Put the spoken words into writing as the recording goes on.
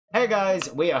Hey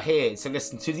guys, we are here to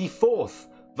listen to the fourth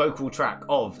vocal track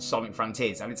of Sonic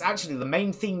Frontiers, and it's actually the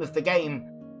main theme of the game,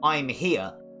 I'm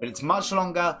Here, but it's much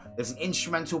longer. There's an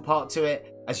instrumental part to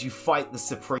it as you fight the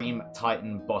Supreme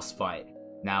Titan boss fight.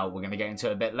 Now, we're going to get into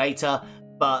it a bit later,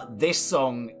 but this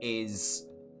song is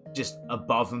just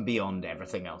above and beyond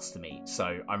everything else to me,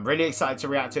 so I'm really excited to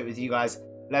react to it with you guys.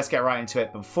 Let's get right into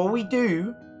it. Before we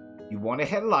do, you want to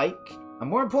hit like, and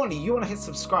more importantly, you want to hit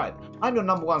subscribe. I'm your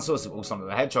 #1 source of all Sonic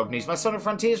the Hedgehog news. My Sonic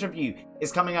Frontiers review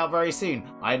is coming out very soon.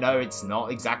 I know it's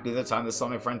not exactly the time that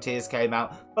Sonic Frontiers came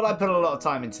out, but I put a lot of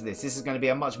time into this. This is going to be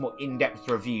a much more in-depth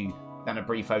review than a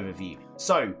brief overview.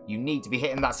 So, you need to be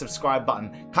hitting that subscribe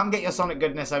button. Come get your Sonic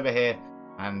goodness over here,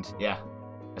 and yeah,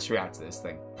 let's react to this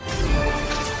thing.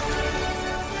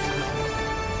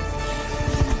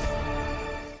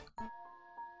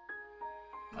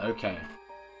 Okay.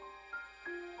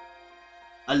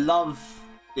 I love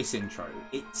this intro.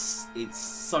 It's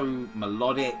so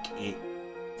melodic. It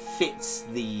fits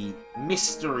the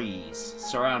mysteries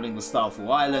surrounding the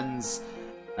Starfall Islands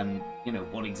and, you know,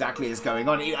 what exactly is going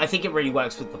on. I think it really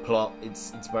works with the plot.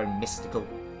 It's very mystical.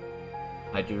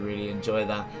 I do really enjoy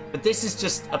that. But this is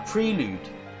just a prelude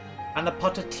and a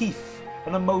pot of teeth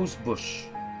and a mose bush.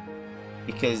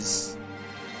 Because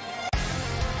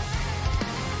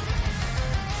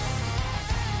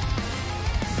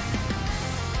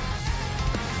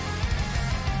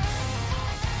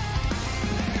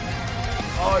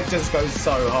oh, it just goes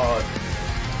so hard.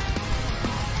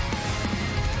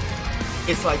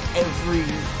 It's like every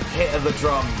hit of the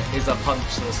drum is a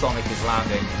punch that Sonic is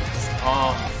landing.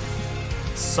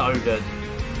 It's, so good.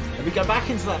 And we go back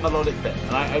into that melodic bit,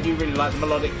 and I do really like the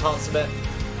melodic parts of it.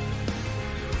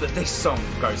 But this song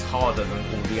goes harder than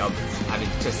all the others, and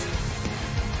it's just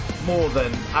more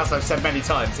than, as I've said many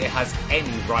times, it has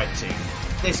any right to.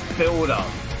 This build-up,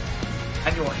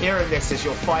 and you're hearing this as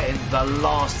you're fighting the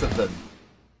last of them,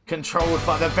 controlled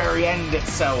by the very end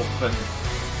itself, and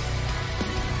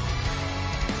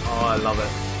oh, I love it.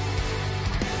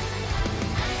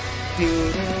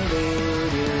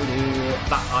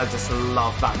 That, I just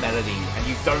love that melody, and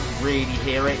you don't really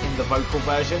hear it in the vocal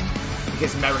version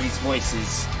because Mary's voice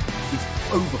is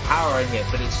overpowering it,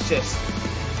 but it's just,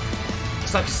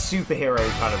 it's like a superhero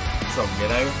kind of song, you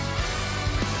know,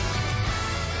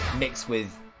 mixed with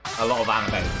a lot of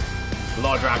anime, a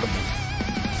lot of Dragon Ball.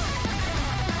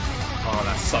 Oh,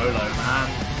 that solo, man.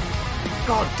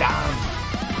 God damn.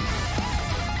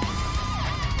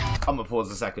 I'm gonna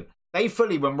pause a second. They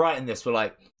fully, when writing this, were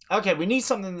like, okay, we need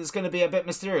something that's going to be a bit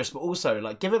mysterious, but also,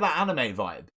 like, give it that anime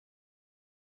vibe.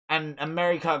 And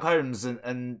Mary Kirk Holmes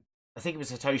and I think it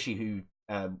was Hitoshi who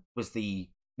was the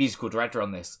musical director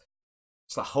on this.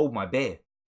 It's like, hold my beer.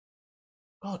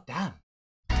 God damn.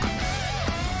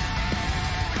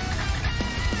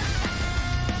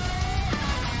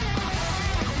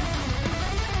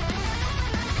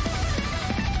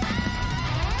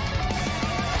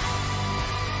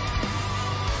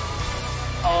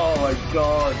 Oh my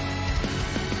god.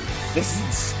 This is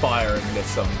inspiring, this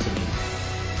song to me.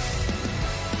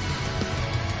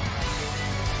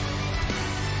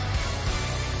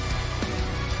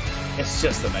 It's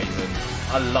just amazing.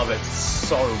 I love it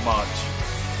so much.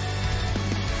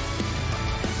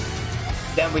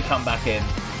 Then we come back in.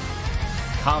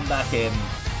 Come back in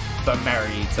for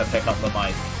Mary to pick up the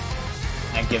mic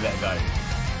and give it a go.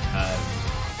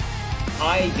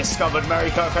 I discovered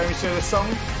Mary Kirk Holmes through this song.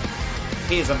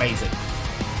 He is amazing.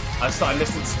 I started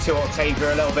listening to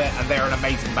Octavia a little bit, and they're an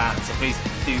amazing band, so please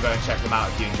do go and check them out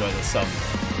if you enjoy this song.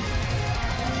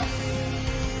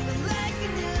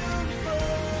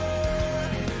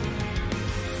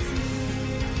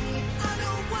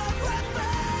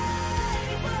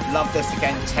 Love this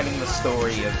again, telling the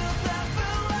story of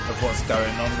what's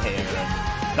going on here,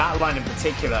 and that line in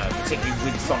particular, particularly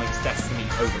with Sonic's destiny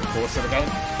over the course of the game.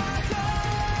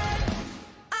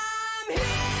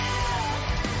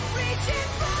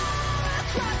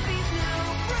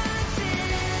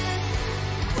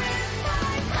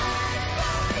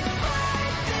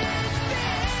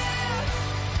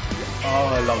 Oh,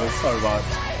 I love it so much.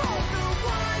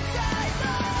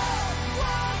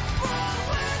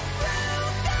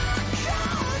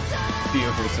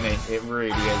 Beautiful to me, it really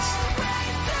is.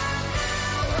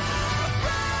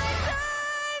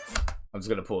 I'm just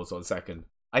going to pause 1 second.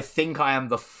 I think I am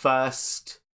the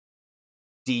first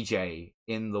DJ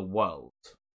in the world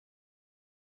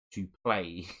to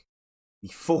play the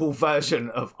full version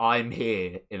of I'm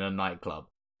Here in a nightclub.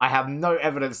 I have no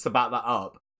evidence to back that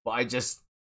up, but I just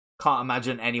can't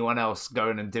imagine anyone else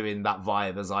going and doing that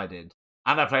vibe as I did.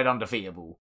 And I played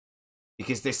Undefeatable,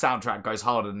 because this soundtrack goes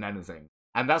harder than anything.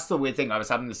 And that's the weird thing. I was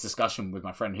having this discussion with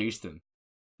my friend Houston,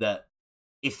 that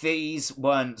if these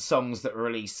weren't songs that were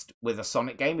released with a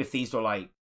Sonic game, if these were like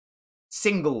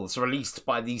singles released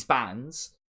by these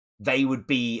bands, they would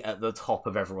be at the top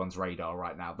of everyone's radar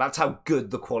right now. That's how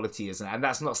good the quality is. And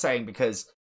that's not saying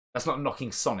because, that's not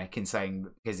knocking Sonic and saying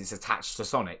because it's attached to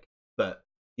Sonic. But,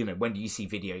 you know, when do you see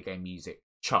video game music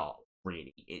chart,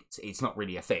 really? It's not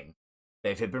really a thing.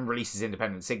 But if it had been released as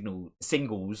independent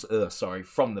singles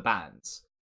from the bands,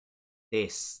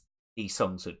 these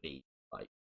songs would be, like,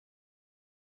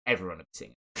 everyone would be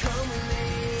singing.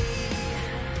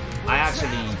 I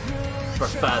actually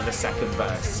prefer the second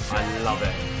verse. I love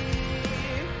it.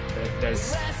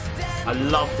 I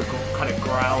love the kind of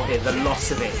grounded, the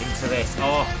loss of it into this.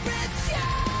 Oh.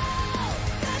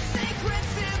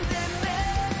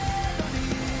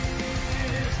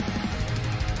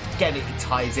 Again, it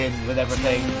ties in with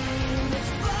everything.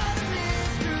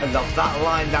 I love that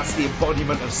line. That's the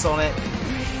embodiment of Sonic.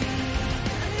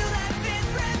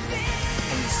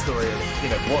 And the story of, you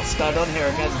know, what's going on here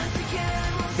again.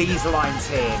 These lines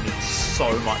here mean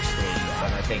so much to me,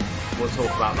 and I think we'll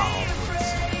talk about that afterwards.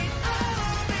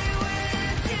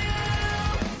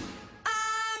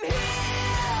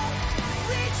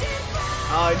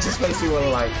 Oh, it just makes me want to,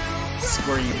 like,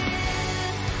 scream.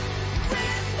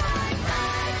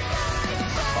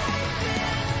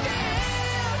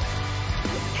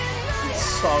 It's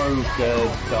so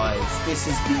good, guys. This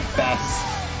is the best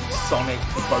Sonic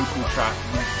vocal track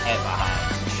we've ever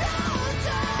had.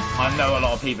 I know a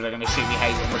lot of people are going to shoot me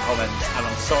hate in the comments, and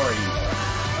I'm sorry,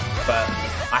 but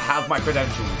I have my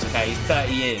credentials, okay?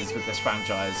 30 years with this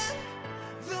franchise.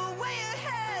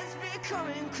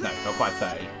 No, not quite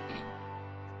 30.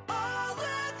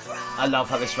 I love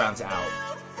how this rounds it out.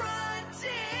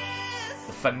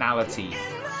 The finality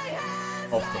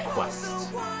of the quest.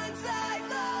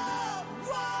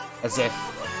 As if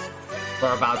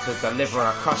we're about to deliver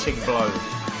a crushing blow.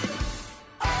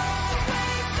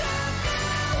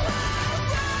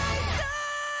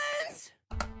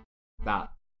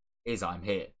 That is I'm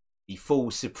Here. The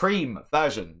full Supreme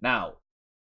version. Now,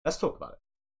 let's talk about it.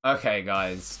 Okay,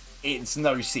 guys, it's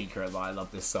no secret that I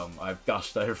love this song. I've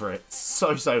gushed over it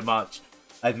so much.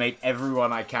 I've made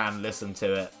everyone I can listen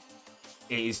to it.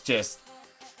 It is just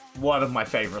one of my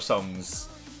favourite songs,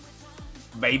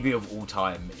 maybe of all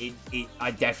time.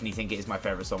 I definitely think it is my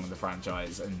favourite song in the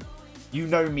franchise. And you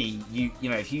know me, you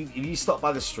know, if you stop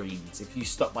by the streams, if you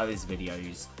stop by these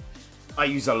videos, I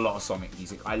use a lot of Sonic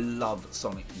music. I love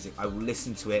Sonic music. I will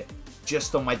listen to it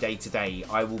just on my day-to-day.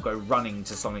 I will go running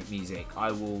to Sonic music.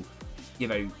 I will, you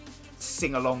know,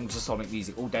 sing along to Sonic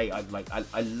music all day. I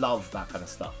love that kind of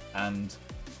stuff. And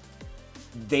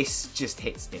this just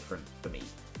hits different for me.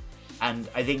 And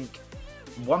I think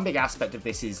one big aspect of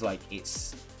this is, like,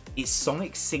 it's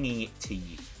Sonic singing it to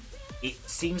you. It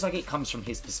seems like it comes from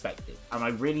his perspective, and I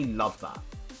really love that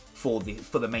for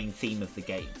the main theme of the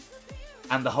game.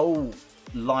 And the whole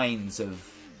lines of,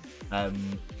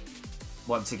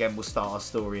 once again, we'll start our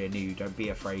story anew, don't be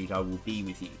afraid, I will be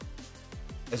with you,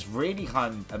 has really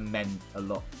kind of meant a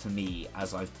lot to me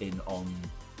as I've been on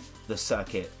the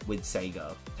circuit with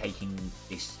Sega, taking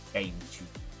this game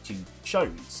to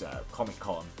shows,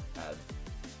 Comic-Con,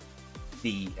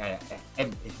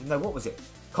 what was it?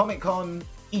 Comic-Con,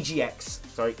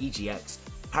 EGX,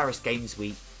 Paris Games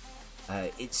Week.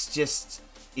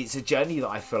 It's a journey that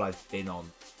I feel I've been on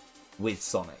with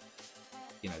Sonic.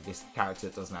 You know, this character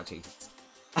doesn't actually exist.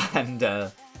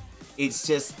 And it's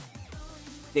just,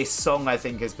 this song I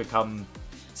think has become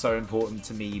so important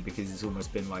to me because it's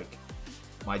almost been like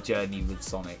my journey with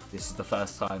Sonic. This is the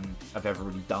first time I've ever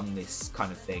really done this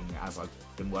kind of thing as I've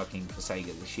been working for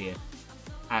Sega this year.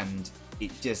 And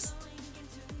it just,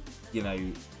 you know,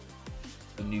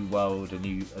 a new world, a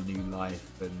new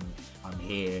life, and I'm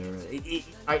here.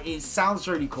 It sounds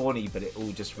really corny, but it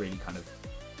all just really kind of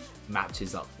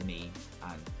matches up for me,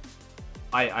 and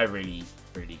I really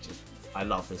just, I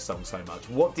love this song so much.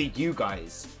 What did you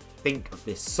guys think of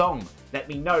this song? Let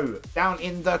me know down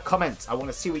in the comments. I want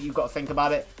to see what you've got to think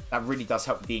about it. That really does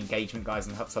help with the engagement, guys,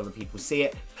 and helps other people see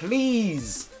it.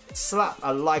 Please slap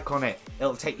a like on it.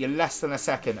 It'll take you less than a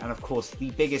second, and of course the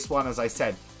biggest one, as I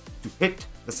said, to hit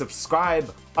the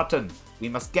subscribe button. We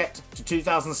must get to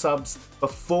 2,000 subs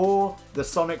before the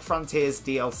Sonic Frontiers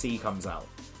DLC comes out.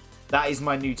 That is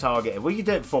my new target. If we could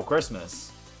do it before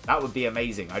Christmas, that would be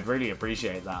amazing. I'd really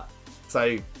appreciate that.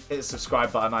 So hit the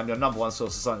subscribe button. I'm your #1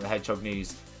 source of Sonic the Hedgehog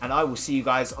news, and I will see you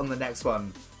guys on the next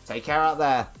one. Take care out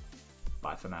there.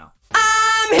 Bye for now.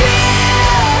 I'm here,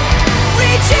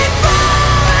 reaching